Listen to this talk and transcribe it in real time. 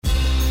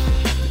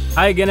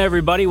Hi again,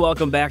 everybody.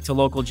 Welcome back to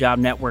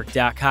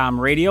localjobnetwork.com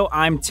radio.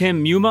 I'm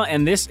Tim Muma,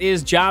 and this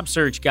is Job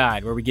Search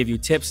Guide, where we give you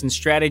tips and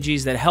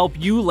strategies that help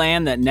you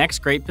land that next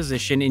great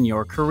position in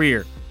your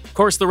career. Of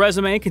course, the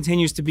resume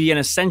continues to be an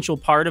essential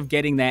part of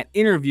getting that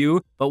interview,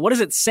 but what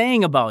is it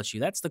saying about you?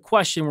 That's the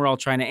question we're all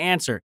trying to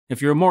answer.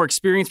 If you're a more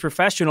experienced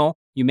professional,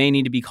 you may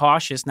need to be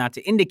cautious not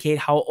to indicate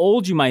how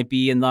old you might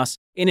be and thus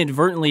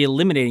inadvertently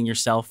eliminating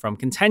yourself from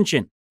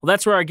contention. Well,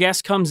 that's where our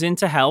guest comes in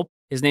to help.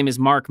 His name is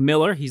Mark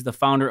Miller. He's the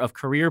founder of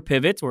Career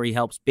Pivot, where he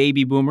helps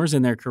baby boomers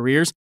in their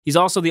careers. He's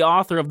also the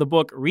author of the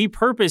book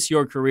Repurpose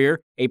Your Career,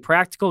 a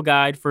practical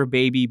guide for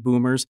baby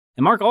boomers.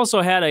 And Mark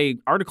also had an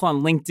article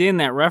on LinkedIn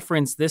that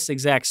referenced this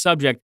exact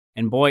subject.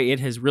 And boy, it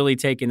has really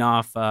taken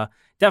off.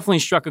 Definitely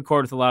struck a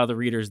chord with a lot of the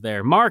readers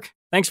there. Mark,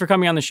 thanks for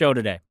coming on the show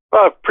today.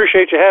 Well, I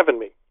appreciate you having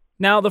me.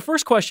 Now, the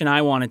first question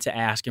I wanted to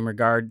ask in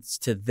regards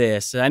to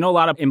this, I know a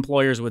lot of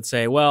employers would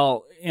say,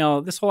 well,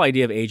 this whole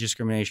idea of age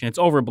discrimination, it's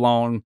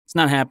overblown. It's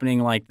not happening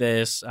like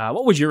this.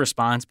 What would your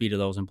response be to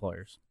those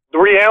employers? The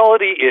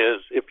reality is,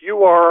 if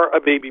you are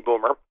a baby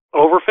boomer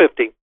over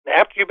 50,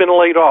 after you've been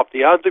laid off,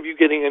 the odds of you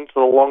getting into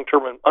the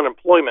long-term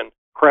unemployment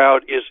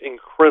crowd is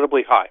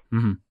incredibly high.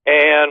 Mm-hmm.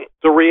 And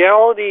the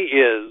reality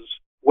is,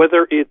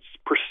 whether it's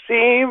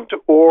perceived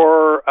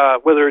or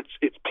whether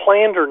it's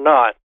planned or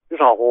not, there's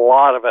a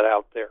lot of it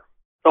out there.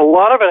 A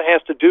lot of it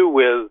has to do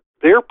with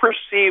their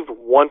perceived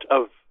want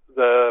of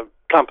the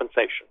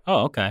compensation.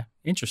 Oh, okay.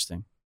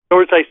 Interesting. In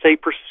other words, I say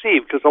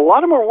perceived because a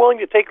lot of them are willing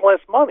to take less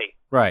money.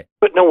 Right.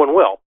 But no one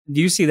will. Do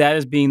you see that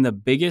as being the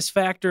biggest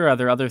factor? Are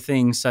there other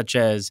things such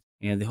as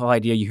the whole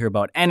idea you hear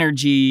about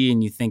energy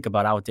and you think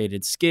about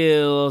outdated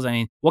skills? I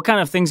mean, what kind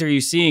of things are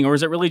you seeing? Or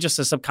is it really just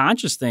a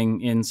subconscious thing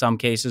in some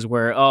cases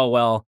where, oh,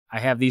 well, I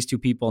have these two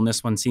people and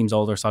this one seems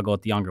older, so I'll go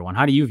with the younger one.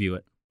 How do you view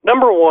it?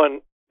 Number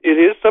one, it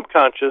is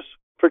subconscious.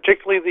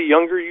 Particularly the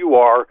younger you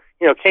are,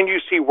 can you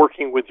see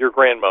working with your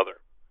grandmother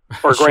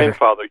or Sure.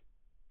 grandfather?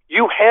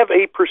 You have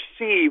a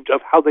perceived of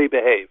how they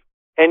behave.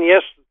 And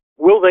yes,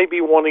 will they be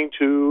wanting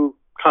to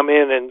come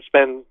in and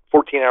spend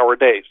 14-hour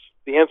days?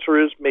 The answer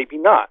is maybe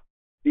not.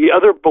 The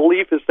other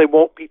belief is they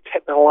won't be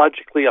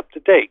technologically up to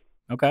date.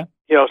 Okay.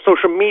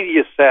 Social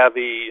media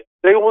savvy.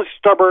 They're always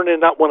stubborn and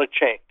not want to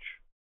change.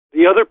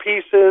 The other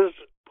piece is,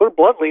 put it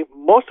bluntly,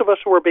 most of us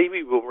who are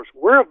baby boomers,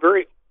 we're a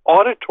very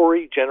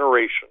auditory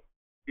generation.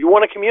 You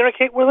want to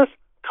communicate with us?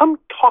 Come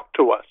talk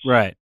to us.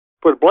 Right.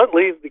 Put it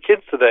bluntly, the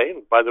kids today,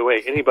 and by the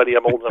way, anybody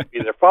I'm old enough to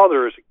be their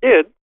father as a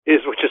kid,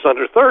 which is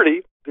under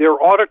 30, their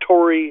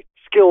auditory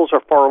skills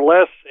are far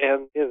less,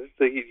 and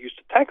they get used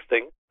to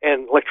texting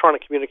and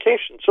electronic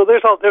communication. So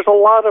there's a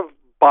lot of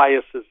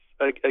biases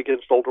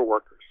against older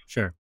workers.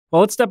 Sure. Well,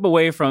 let's step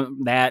away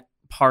from that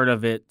part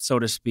of it, so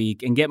to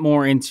speak, and get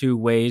more into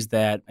ways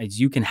that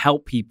as you can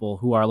help people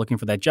who are looking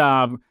for that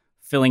job,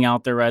 filling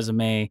out their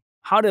resume,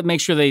 how to make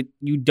sure that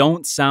you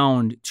don't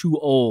sound too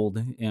old,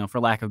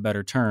 for lack of a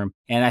better term.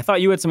 And I thought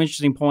you had some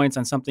interesting points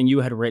on something you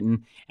had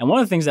written. And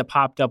one of the things that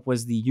popped up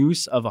was the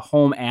use of a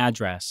home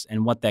address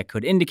and what that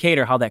could indicate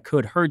or how that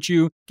could hurt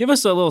you. Give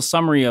us a little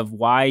summary of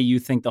why you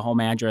think the home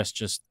address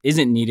just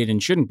isn't needed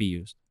and shouldn't be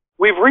used.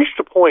 We've reached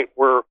a point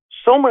where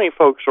so many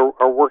folks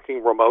are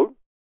working remote.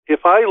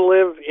 If I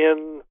live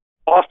in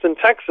Austin,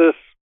 Texas,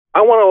 I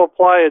want to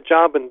apply a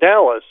job in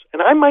Dallas,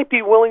 and I might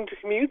be willing to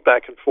commute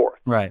back and forth.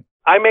 Right.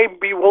 I may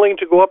be willing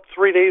to go up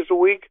 3 days a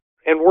week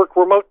and work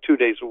remote 2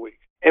 days a week.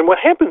 And what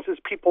happens is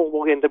people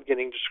will end up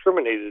getting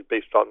discriminated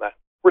based on that.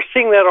 We're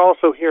seeing that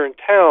also here in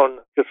town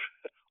because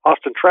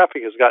Austin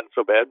traffic has gotten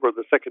so bad. We're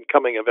the second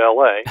coming of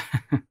L.A.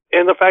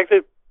 And the fact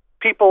that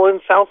people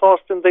in South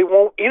Austin, they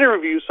won't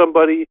interview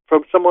somebody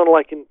from someone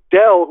like in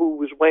Dell who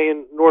was way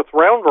in North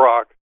Round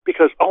Rock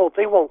because,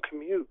 they won't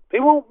commute. They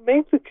won't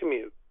make the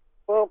commute.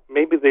 Well,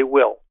 maybe they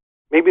will.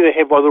 Maybe they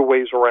have other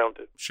ways around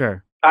it.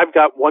 Sure. I've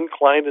got one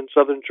client in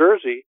Southern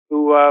Jersey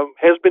who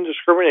has been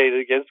discriminated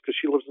against because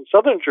she lives in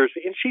Southern Jersey,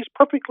 and she's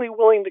perfectly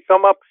willing to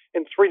come up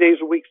and 3 days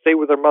a week stay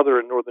with her mother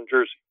in Northern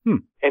Jersey.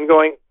 And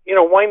going,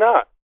 why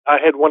not? I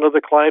had one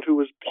other client who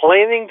was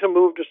planning to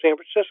move to San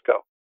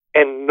Francisco,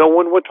 and no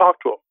one would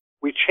talk to him.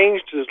 We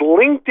changed his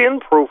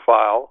LinkedIn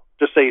profile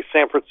to say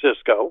San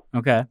Francisco.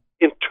 Okay.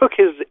 And took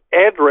his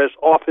address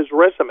off his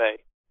resume,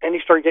 and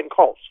he started getting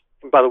calls.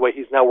 And by the way,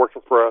 he's now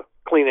working for a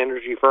clean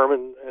energy firm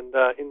in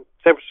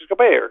San Francisco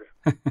Bay Area.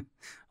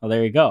 Well,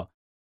 there you go.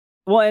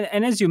 Well,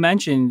 and as you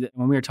mentioned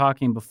when we were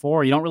talking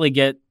before, you don't really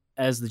get,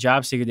 as the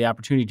job seeker, the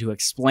opportunity to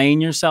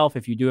explain yourself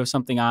if you do have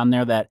something on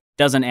there that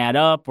doesn't add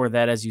up or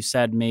that, as you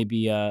said,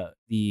 maybe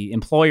the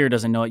employer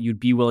doesn't know that you'd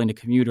be willing to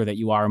commute or that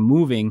you are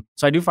moving.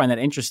 So I do find that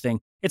interesting.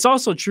 It's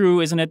also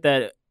true, isn't it,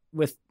 that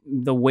with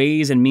the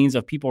ways and means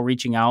of people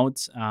reaching out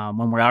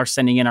when we are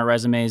sending in our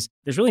resumes,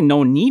 there's really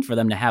no need for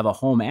them to have a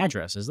home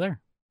address, is there?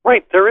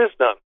 Right, there is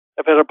none.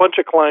 I've had a bunch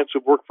of clients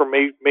who've worked for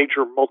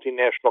major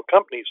multinational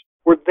companies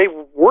where they've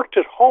worked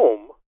at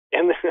home,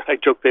 and I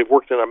joke they've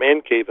worked in a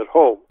man cave at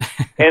home,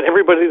 and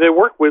everybody they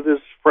work with is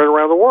spread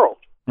around the world.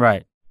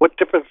 Right. What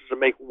difference does it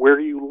make where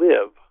you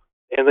live?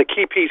 And the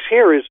key piece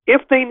here is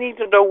if they need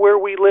to know where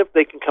we live,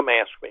 they can come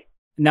ask me.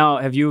 Now,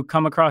 have you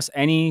come across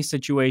any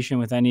situation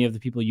with any of the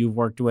people you've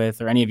worked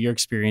with or any of your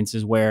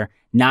experiences where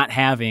not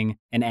having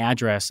an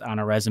address on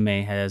a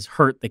resume has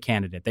hurt the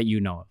candidate that you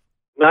know of?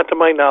 Not to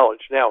my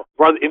knowledge. Now,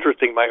 rather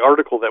interesting, my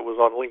article that was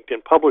on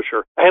LinkedIn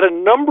Publisher, I had a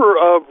number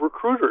of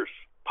recruiters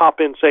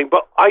pop in saying,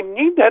 but I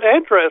need that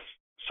address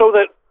so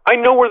that I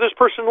know where this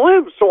person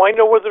lives, so I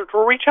know whether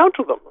to reach out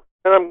to them.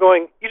 And I'm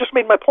going, you just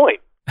made my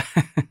point.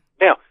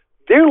 Now,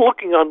 they're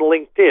looking on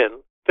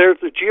LinkedIn. There's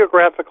a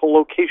geographical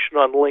location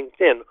on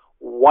LinkedIn.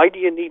 Why do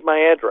you need my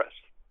address?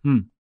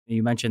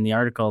 You mentioned the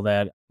article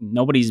that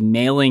nobody's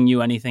mailing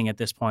you anything at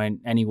this point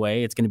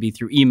anyway. It's going to be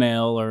through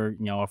email or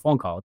a phone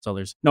call. So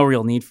there's no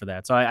real need for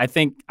that. So I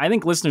think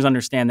listeners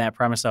understand that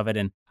premise of it,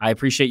 and I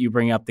appreciate you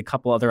bringing up the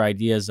couple other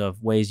ideas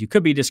of ways you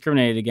could be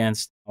discriminated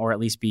against or at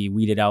least be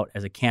weeded out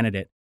as a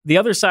candidate. The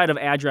other side of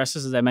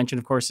addresses, as I mentioned,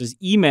 of course, is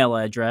email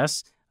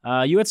address.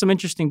 You had some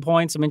interesting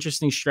points, some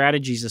interesting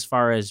strategies as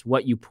far as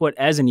what you put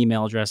as an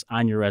email address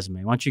on your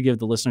resume. Why don't you give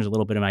the listeners a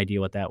little bit of an idea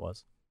what that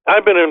was?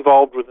 I've been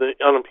involved with the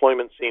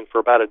unemployment scene for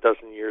about a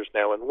dozen years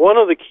now, and one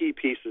of the key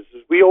pieces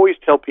is we always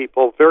tell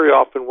people very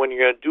often when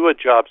you're going to do a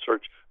job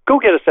search, go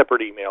get a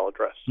separate email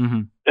address.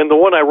 Mm-hmm. And the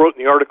one I wrote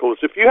in the article is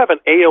if you have an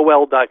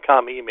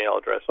AOL.com email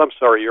address, I'm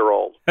sorry, you're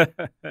old.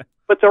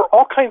 But there are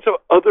all kinds of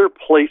other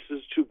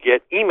places to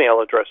get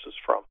email addresses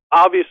from.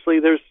 Obviously,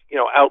 there's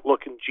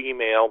Outlook and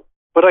Gmail,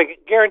 but I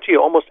guarantee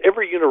you almost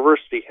every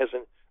university has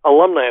an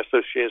alumni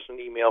association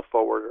email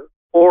forwarder.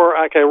 Or,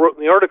 like I wrote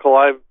in the article,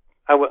 I'm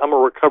a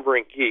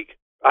recovering geek.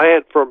 I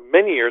had for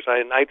many years, I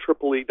had an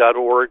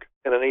IEEE.org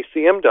and an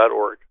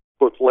ACM.org,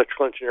 both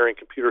electrical engineering and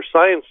computer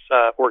science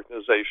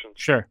organizations.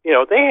 Sure. They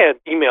had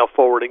email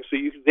forwarding, so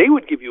they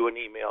would give you an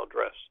email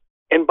address.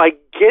 And by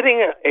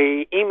getting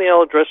an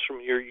email address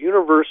from your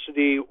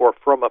university or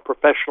from a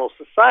professional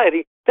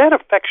society, that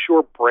affects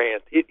your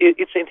brand.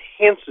 It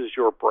enhances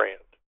your brand.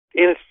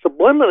 And it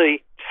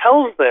subliminally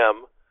tells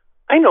them,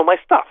 I know my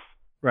stuff.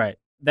 Right.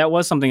 That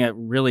was something that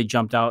really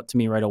jumped out to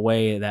me right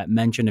away, that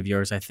mention of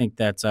yours. I think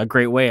that's a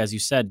great way, as you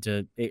said,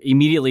 to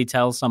immediately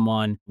tell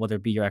someone, whether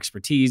it be your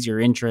expertise, your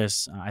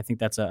interests. I think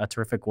that's a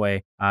terrific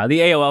way. The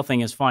AOL thing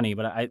is funny,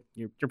 but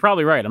you're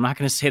probably right. I'm not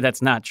going to say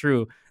that's not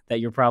true, that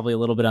you're probably a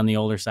little bit on the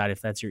older side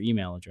if that's your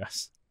email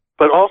address.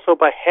 But also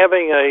by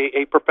having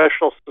a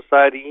professional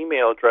society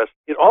email address,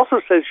 it also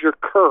says you're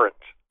current.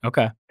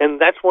 Okay. And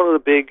that's one of the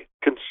big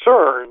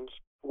concerns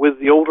with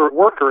the older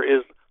worker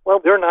is, well,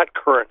 they're not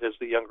current as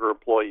the younger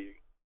employee.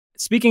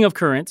 Speaking of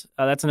current,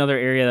 that's another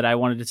area that I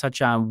wanted to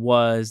touch on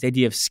was the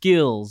idea of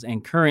skills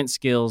and current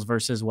skills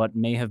versus what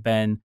may have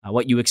been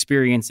what you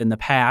experienced in the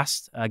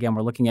past. Again,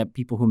 we're looking at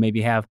people who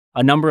maybe have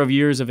a number of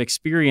years of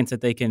experience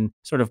that they can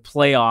sort of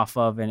play off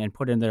of and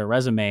put in their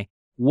resume.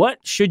 What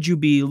should you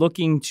be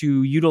looking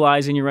to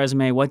utilize in your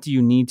resume? What do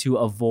you need to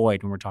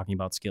avoid when we're talking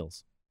about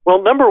skills?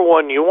 Well, number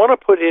one, you want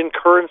to put in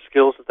current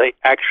skills that they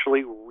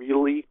actually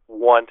really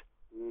want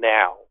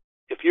now.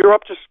 If you're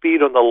up to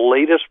speed on the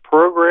latest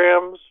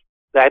programs,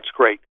 that's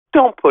great.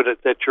 Don't put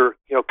it that you're,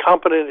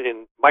 competent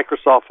in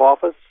Microsoft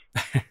Office.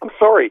 I'm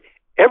sorry.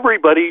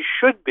 Everybody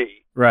should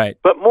be. Right.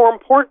 But more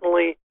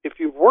importantly, if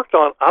you've worked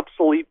on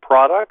obsolete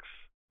products,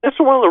 that's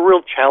one of the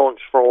real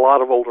challenges for a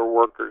lot of older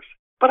workers.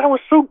 But I was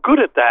so good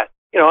at that.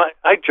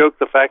 I joke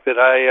the fact that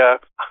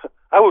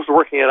I was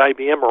working at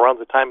IBM around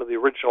the time of the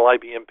original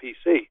IBM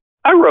PC.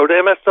 I wrote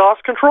MS-DOS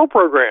control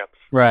programs.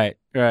 Right.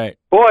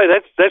 Boy,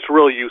 that's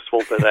really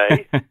useful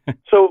today.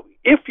 So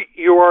if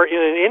you are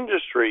in an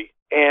industry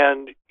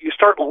and you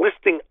start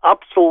listing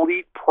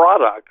obsolete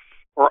products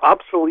or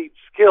obsolete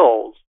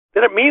skills,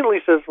 then it immediately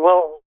says,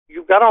 well,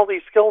 you've got all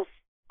these skills,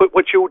 but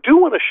what you do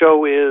want to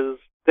show is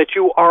that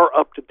you are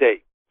up to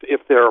date.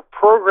 If there are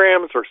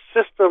programs or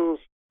systems,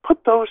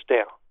 put those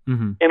down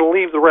and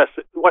leave the rest.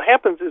 What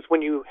happens is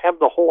when you have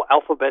the whole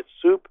alphabet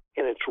soup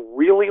and it's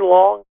really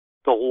long,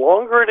 the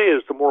longer it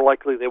is, the more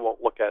likely they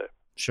won't look at it.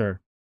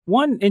 Sure.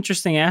 One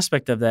interesting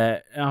aspect of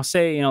that, I'll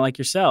say, like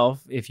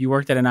yourself, if you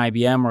worked at an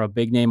IBM or a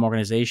big name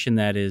organization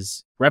that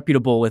is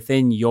reputable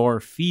within your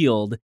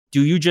field,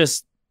 do you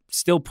just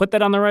still put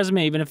that on the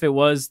resume, even if it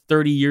was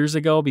 30 years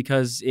ago,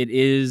 because it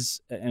is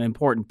an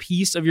important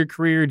piece of your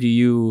career? Do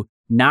you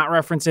not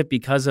reference it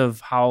because of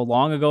how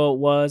long ago it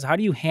was? How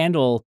do you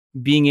handle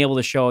being able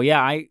to show,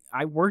 I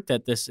worked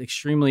at this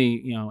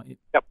extremely,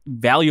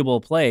 valuable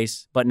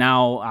place, but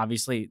now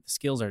obviously the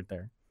skills aren't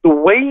there? The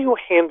way you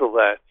handle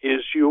that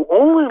is you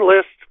only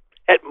list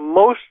at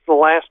most the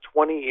last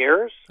 20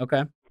 years.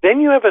 Okay. Then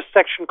you have a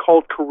section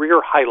called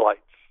career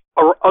highlights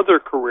or other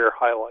career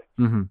highlights,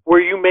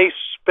 where you may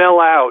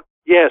spell out,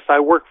 yes, I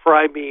work for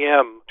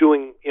IBM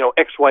doing,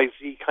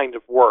 XYZ kind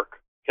of work.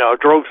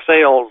 Drove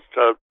sales,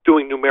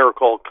 doing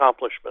numerical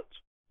accomplishments.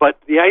 But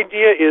the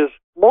idea is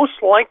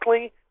most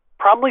likely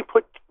probably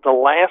put the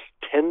last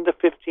 10 to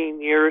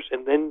 15 years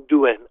and then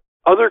do an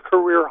other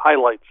career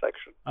highlight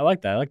section. I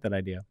like that. I like that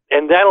idea.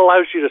 And that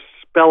allows you to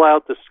spell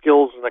out the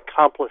skills and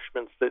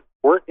accomplishments that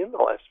weren't in the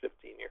last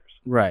 15 years.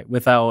 Right,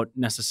 without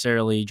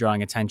necessarily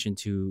drawing attention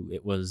to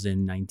it was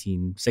in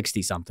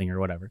 1960 something or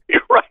whatever.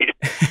 You're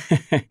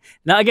right.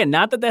 Now, again,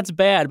 not that that's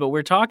bad, but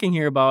we're talking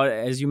here about,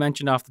 as you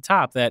mentioned off the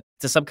top, that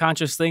it's a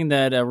subconscious thing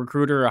that a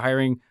recruiter or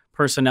hiring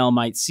personnel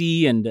might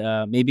see, and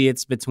maybe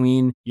it's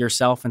between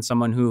yourself and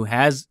someone who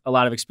has a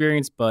lot of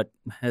experience but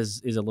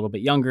is a little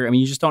bit younger. I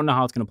mean, you just don't know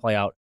how it's going to play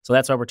out. So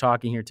that's why we're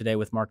talking here today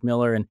with Mark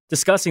Miller and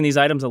discussing these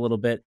items a little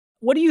bit.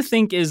 What do you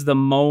think is the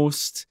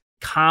most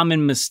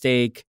common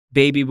mistake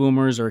baby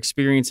boomers or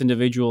experienced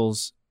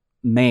individuals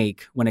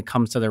make when it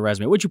comes to their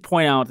resume? Would you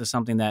point out to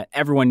something that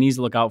everyone needs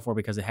to look out for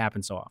because it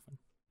happens so often?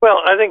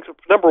 Well, I think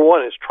number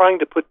one is trying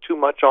to put too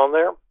much on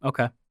there.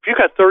 Okay. If you've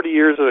got 30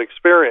 years of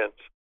experience,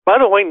 by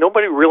the way,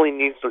 nobody really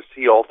needs to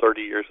see all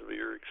 30 years of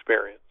your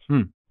experience.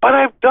 But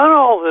I've done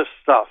all this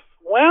stuff.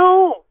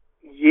 Well,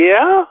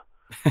 yeah.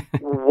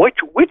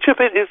 Which of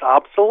it is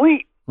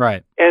obsolete?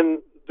 Right. And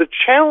the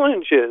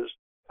challenge is,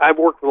 I've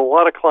worked with a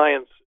lot of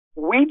clients,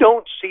 we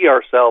don't see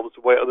ourselves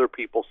the way other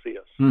people see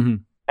us. Mm-hmm.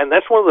 And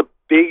that's one of the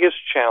biggest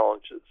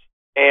challenges.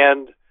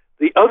 And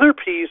the other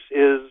piece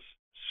is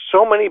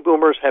so many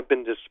boomers have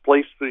been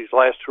displaced through these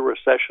last two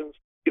recessions.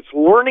 It's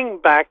learning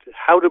back to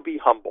how to be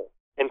humble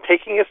and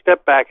taking a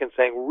step back and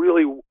saying,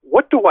 really,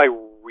 what do I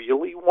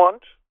really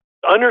want?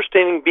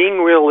 Understanding, being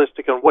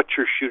realistic on what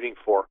you're shooting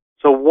for.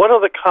 So one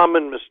of the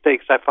common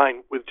mistakes I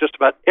find with just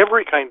about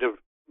every kind of,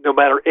 no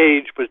matter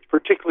age, but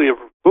particularly of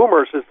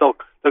boomers, is they'll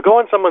go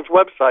on someone's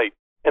website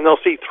and they'll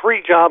see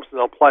 3 jobs and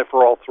they'll apply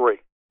for all 3.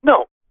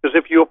 No, because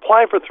if you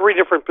apply for 3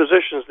 different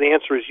positions, the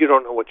answer is you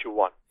don't know what you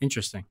want.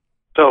 Interesting.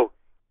 So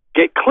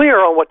get clear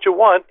on what you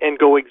want and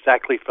go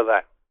exactly for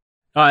that.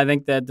 Oh, I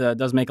think that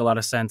does make a lot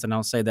of sense, and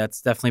I'll say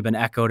that's definitely been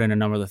echoed in a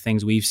number of the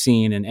things we've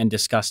seen and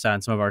discussed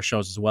on some of our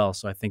shows as well.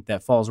 So I think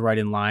that falls right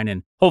in line,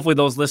 and hopefully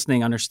those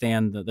listening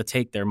understand the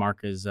take there Mark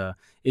is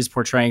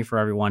portraying for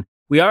everyone.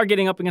 We are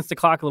getting up against the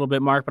clock a little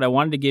bit, Mark, but I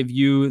wanted to give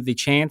you the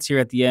chance here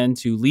at the end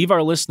to leave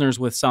our listeners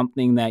with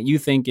something that you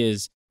think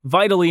is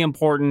vitally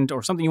important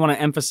or something you want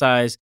to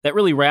emphasize that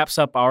really wraps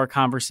up our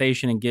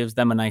conversation and gives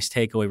them a nice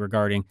takeaway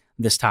regarding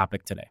this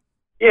topic today.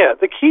 Yeah,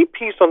 the key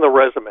piece on the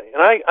resume,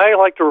 and I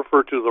like to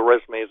refer to the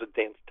resume as a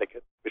dance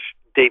ticket, which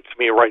dates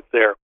me right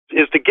there,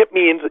 is to get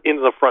me into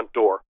the front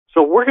door.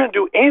 So we're going to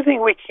do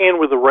anything we can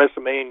with the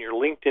resume and your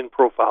LinkedIn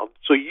profile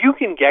so you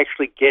can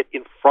actually get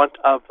in front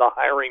of the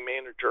hiring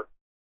manager.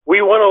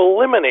 We want to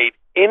eliminate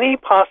any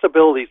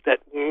possibilities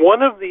that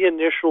one of the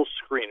initial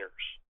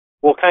screeners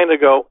will kind of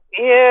go,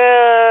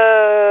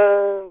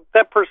 yeah,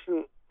 that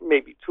person may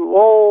be too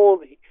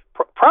old.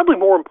 Probably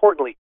more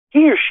importantly,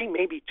 he or she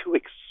may be too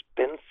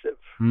expensive.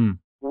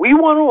 We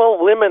want to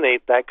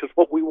eliminate that because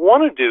what we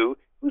want to do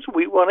is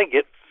we want to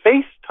get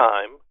face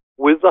time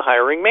with the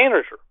hiring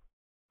manager.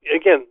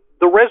 Again,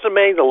 the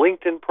resume, the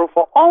LinkedIn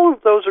profile, all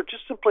of those are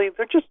just simply,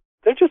 they're just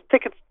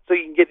tickets so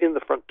you can get in the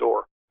front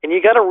door. And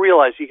you got to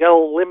realize you got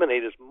to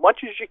eliminate as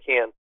much as you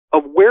can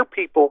of where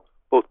people,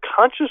 both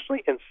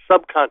consciously and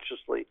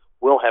subconsciously,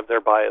 will have their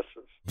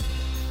biases.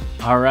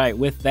 All right,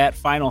 with that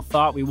final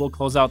thought, we will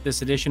close out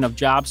this edition of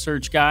Job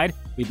Search Guide.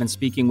 We've been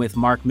speaking with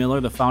Mark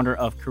Miller, the founder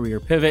of Career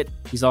Pivot.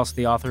 He's also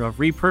the author of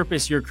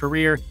Repurpose Your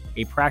Career,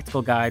 a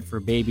practical guide for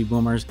baby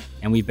boomers.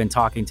 And we've been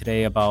talking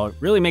today about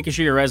really making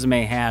sure your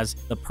resume has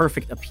the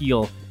perfect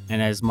appeal,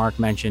 and as Mark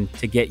mentioned,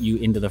 to get you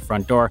into the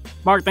front door.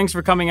 Mark, thanks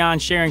for coming on,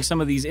 sharing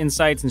some of these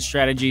insights and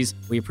strategies.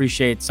 We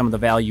appreciate some of the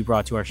value you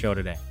brought to our show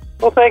today.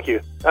 Well, thank you.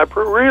 I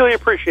really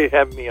appreciate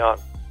having me on.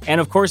 And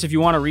of course, if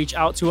you want to reach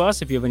out to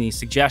us, if you have any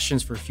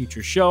suggestions for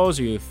future shows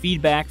or you have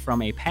feedback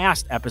from a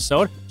past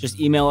episode, just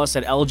email us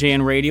at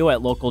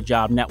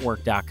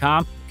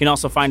ljnradio@localjobnetwork.com. You can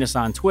also find us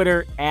on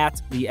Twitter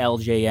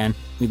 @theLJN.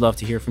 We'd love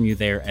to hear from you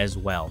there as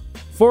well.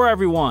 For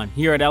everyone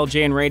here at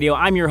LJN Radio,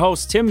 I'm your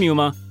host, Tim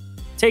Muma.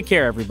 Take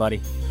care,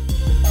 everybody.